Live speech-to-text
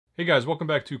Hey guys, welcome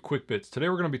back to QuickBits. Today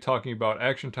we're going to be talking about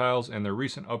ActionTiles and their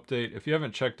recent update. If you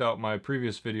haven't checked out my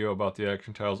previous video about the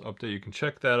ActionTiles update, you can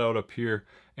check that out up here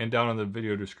and down in the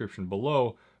video description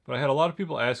below. But I had a lot of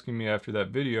people asking me after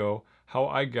that video how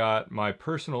I got my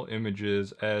personal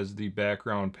images as the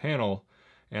background panel.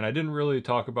 And I didn't really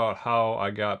talk about how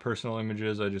I got personal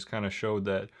images. I just kind of showed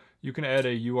that you can add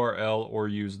a URL or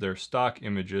use their stock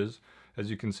images.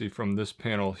 As you can see from this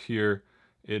panel here,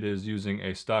 it is using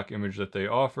a stock image that they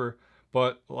offer,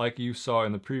 but like you saw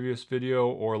in the previous video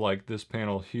or like this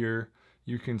panel here,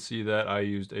 you can see that I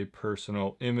used a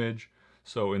personal image.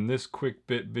 So in this quick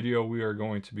bit video, we are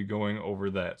going to be going over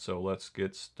that. So let's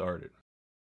get started.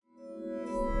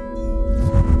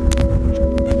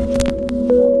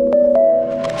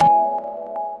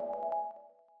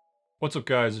 What's up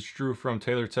guys, it's Drew from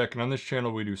Taylor Tech, and on this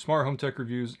channel we do smart home tech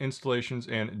reviews, installations,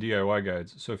 and DIY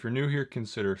guides. So if you're new here,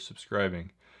 consider subscribing.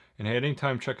 And at any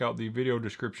time, check out the video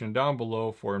description down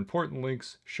below for important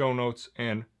links, show notes,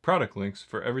 and product links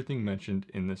for everything mentioned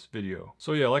in this video.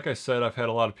 So yeah, like I said, I've had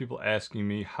a lot of people asking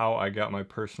me how I got my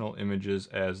personal images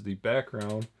as the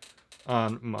background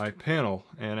on my panel.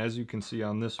 And as you can see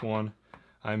on this one,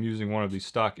 I'm using one of the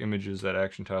stock images that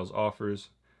ActionTiles offers.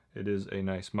 It is a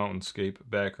nice mountainscape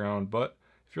background, but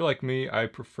if you're like me, I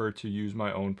prefer to use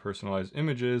my own personalized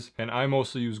images, and I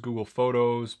mostly use Google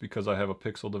Photos because I have a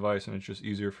Pixel device and it's just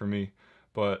easier for me,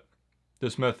 but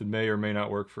this method may or may not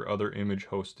work for other image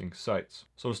hosting sites.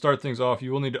 So to start things off,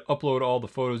 you will need to upload all the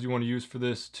photos you want to use for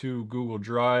this to Google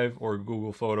Drive or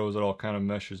Google Photos. It all kind of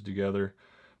meshes together,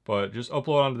 but just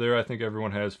upload onto there. I think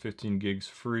everyone has 15 gigs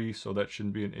free, so that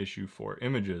shouldn't be an issue for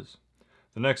images.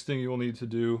 The next thing you will need to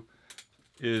do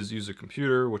is use a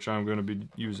computer, which I'm going to be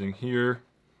using here.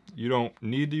 You don't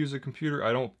need to use a computer.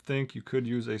 I don't think. You could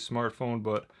use a smartphone,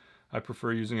 but I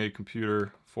prefer using a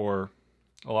computer for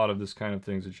a lot of this kind of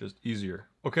things. It's just easier.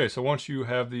 Okay, so once you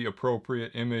have the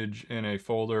appropriate image in a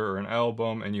folder or an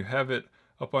album and you have it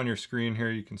up on your screen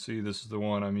here, you can see this is the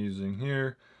one I'm using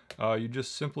here. You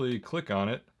just simply click on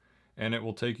it and it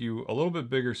will take you a little bit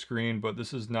bigger screen, but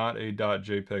this is not a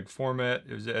 .jpeg format,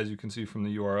 as you can see from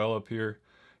the URL up here.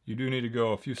 You do need to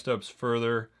go a few steps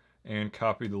further and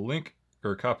copy the link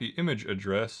or copy image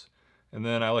address, and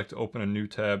then I like to open a new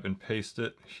tab and paste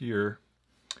it here.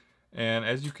 And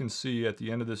as you can see at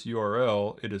the end of this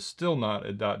URL, it is still not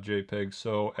a .jpeg,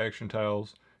 so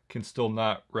ActionTiles can still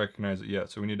not recognize it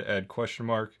yet. So we need to add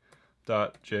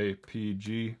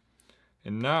 .jpg.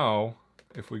 And now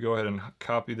if we go ahead and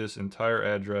copy this entire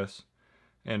address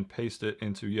and paste it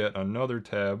into yet another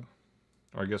tab,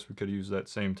 or I guess we could use that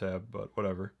same tab, but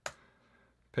whatever.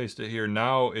 Paste it here.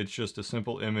 Now it's just a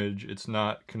simple image. It's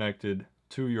not connected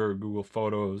to your Google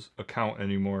Photos account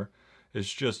anymore.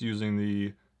 It's just using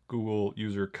the Google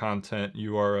user content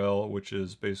URL, which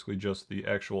is basically just the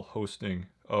actual hosting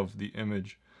of the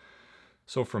image.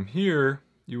 So from here,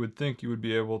 you would think you would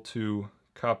be able to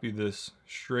copy this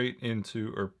straight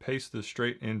into, or paste this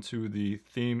straight into the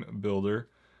theme builder.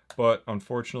 But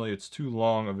unfortunately it's too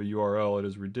long of a URL. It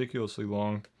is ridiculously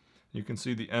long. You can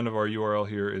see the end of our URL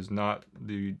here is not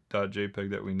the .jpeg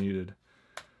that we needed.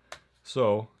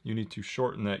 So you need to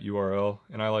shorten that URL,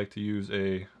 and I like to use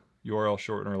a URL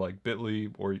shortener like bit.ly,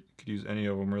 or you could use any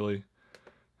of them really,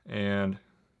 and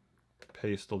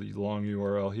paste the long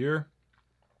URL here.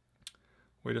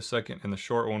 Wait a second and the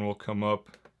short one will come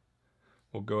up.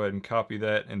 We'll go ahead and copy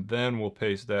that, and then we'll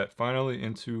paste that finally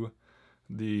into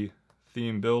the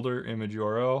theme builder image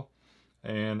URL,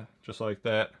 and just like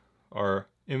that, our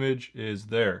image is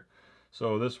there.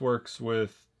 So this works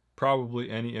with probably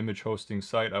any image hosting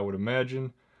site, I would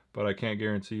imagine, but I can't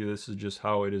guarantee. This is just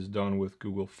how it is done with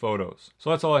Google Photos. So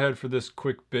that's all I had for this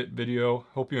quick bit video.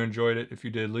 Hope you enjoyed it. If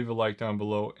you did, leave a like down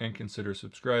below and consider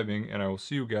subscribing, and I will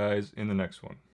see you guys in the next one.